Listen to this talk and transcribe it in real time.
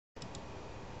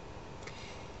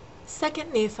2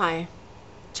 Nephi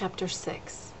chapter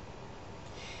 6.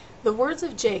 The words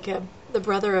of Jacob, the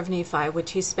brother of Nephi,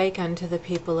 which he spake unto the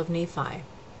people of Nephi.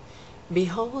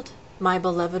 Behold, my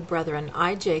beloved brethren,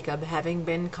 I Jacob, having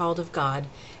been called of God,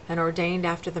 and ordained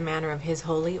after the manner of his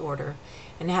holy order,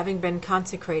 and having been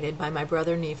consecrated by my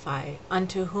brother Nephi,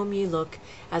 unto whom ye look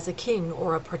as a king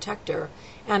or a protector,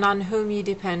 and on whom ye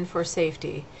depend for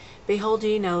safety, behold,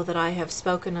 ye know that I have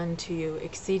spoken unto you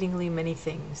exceedingly many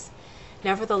things.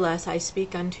 Nevertheless I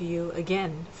speak unto you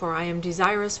again, for I am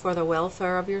desirous for the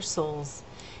welfare of your souls.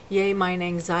 Yea, mine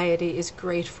anxiety is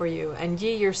great for you, and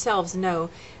ye yourselves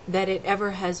know that it ever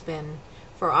has been.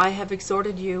 For I have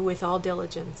exhorted you with all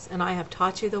diligence, and I have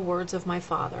taught you the words of my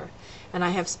Father, and I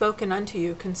have spoken unto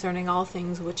you concerning all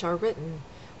things which are written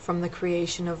from the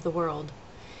creation of the world.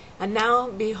 And now,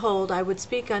 behold, I would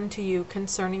speak unto you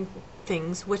concerning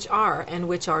things which are, and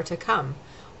which are to come.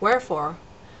 Wherefore,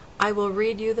 I will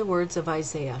read you the words of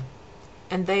Isaiah,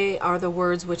 and they are the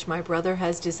words which my brother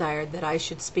has desired that I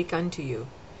should speak unto you.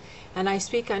 And I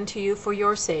speak unto you for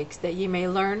your sakes, that ye may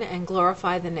learn and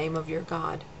glorify the name of your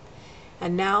God.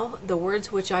 And now the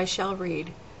words which I shall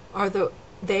read are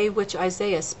they which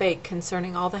Isaiah spake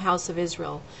concerning all the house of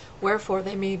Israel. Wherefore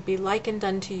they may be likened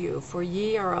unto you, for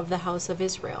ye are of the house of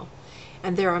Israel.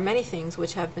 And there are many things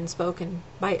which have been spoken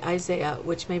by Isaiah,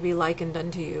 which may be likened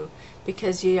unto you,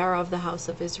 because ye are of the house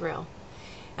of Israel.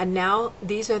 And now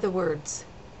these are the words.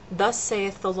 Thus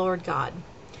saith the Lord God,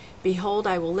 Behold,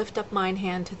 I will lift up mine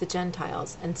hand to the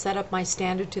Gentiles, and set up my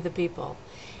standard to the people.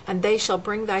 And they shall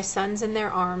bring thy sons in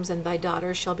their arms, and thy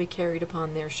daughters shall be carried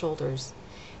upon their shoulders.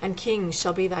 And kings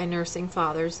shall be thy nursing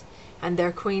fathers, and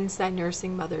their queens thy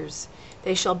nursing mothers.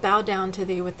 They shall bow down to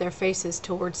thee with their faces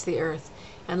towards the earth,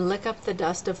 and lick up the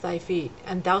dust of thy feet.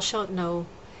 And thou shalt know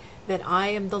that I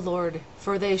am the Lord,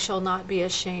 for they shall not be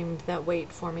ashamed that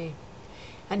wait for me.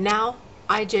 And now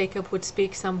I Jacob would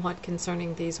speak somewhat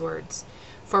concerning these words.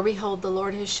 For behold, the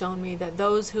Lord has shown me that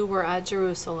those who were at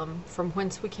Jerusalem, from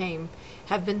whence we came,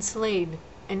 have been slain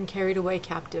and carried away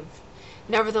captive.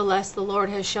 Nevertheless the Lord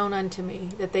has shown unto me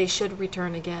that they should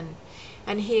return again.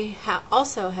 And he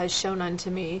also has shown unto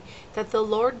me that the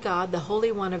Lord God, the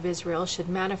Holy One of Israel, should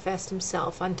manifest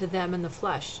himself unto them in the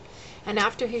flesh. And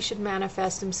after he should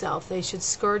manifest himself, they should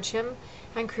scourge him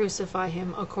and crucify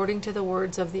him, according to the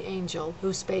words of the angel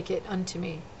who spake it unto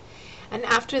me. And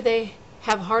after they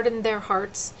have hardened their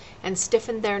hearts and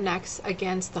stiffened their necks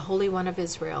against the Holy One of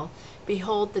Israel,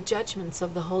 behold, the judgments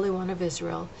of the Holy One of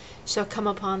Israel shall come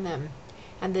upon them,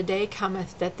 and the day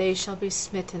cometh that they shall be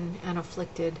smitten and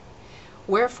afflicted.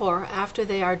 Wherefore, after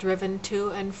they are driven to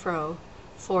and fro,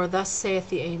 for thus saith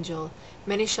the angel,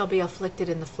 many shall be afflicted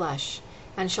in the flesh,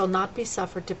 and shall not be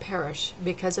suffered to perish,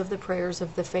 because of the prayers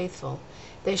of the faithful.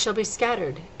 They shall be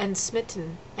scattered, and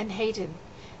smitten, and hated.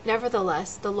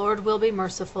 Nevertheless, the Lord will be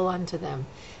merciful unto them,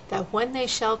 that when they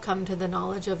shall come to the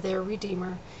knowledge of their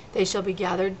Redeemer, they shall be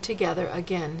gathered together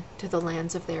again to the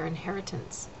lands of their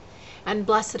inheritance. And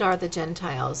blessed are the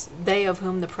Gentiles, they of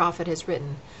whom the prophet has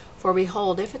written. For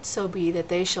behold, if it so be that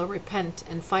they shall repent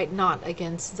and fight not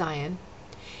against Zion,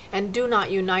 and do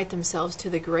not unite themselves to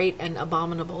the great and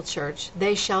abominable church,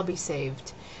 they shall be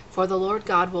saved. For the Lord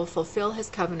God will fulfill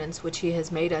his covenants which he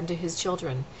has made unto his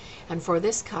children, and for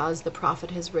this cause the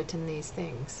prophet has written these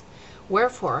things.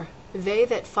 Wherefore they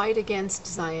that fight against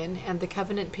Zion and the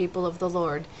covenant people of the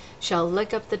Lord shall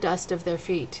lick up the dust of their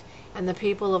feet, and the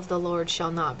people of the Lord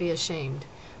shall not be ashamed.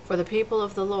 For the people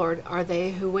of the Lord are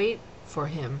they who wait for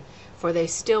him, for they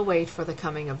still wait for the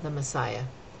coming of the Messiah.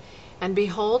 And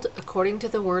behold, according to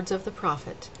the words of the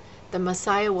prophet, the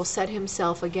Messiah will set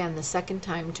himself again the second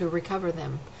time to recover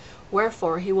them.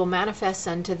 Wherefore he will manifest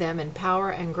unto them in power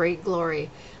and great glory,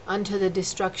 unto the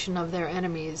destruction of their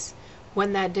enemies,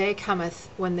 when that day cometh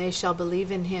when they shall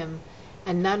believe in him,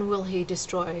 and none will he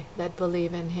destroy that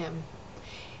believe in him.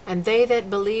 And they that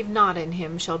believe not in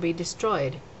him shall be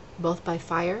destroyed, both by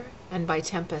fire, and by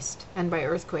tempest, and by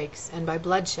earthquakes, and by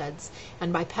bloodsheds,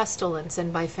 and by pestilence,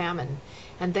 and by famine.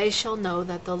 And they shall know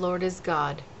that the Lord is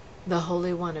God, the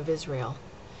Holy One of Israel.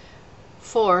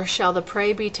 For shall the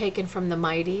prey be taken from the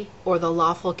mighty, or the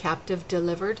lawful captive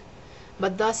delivered?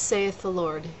 But thus saith the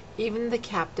Lord, even the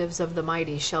captives of the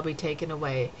mighty shall be taken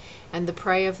away, and the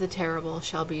prey of the terrible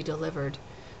shall be delivered.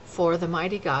 For the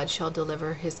mighty God shall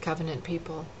deliver his covenant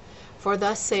people. For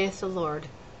thus saith the Lord,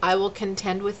 I will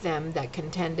contend with them that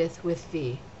contendeth with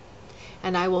thee,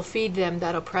 and I will feed them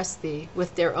that oppress thee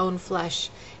with their own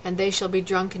flesh, and they shall be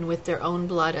drunken with their own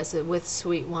blood as with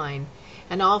sweet wine.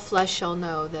 And all flesh shall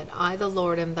know that I the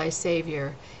Lord am thy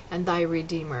Saviour, and thy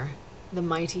Redeemer, the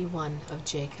mighty one of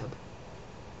Jacob.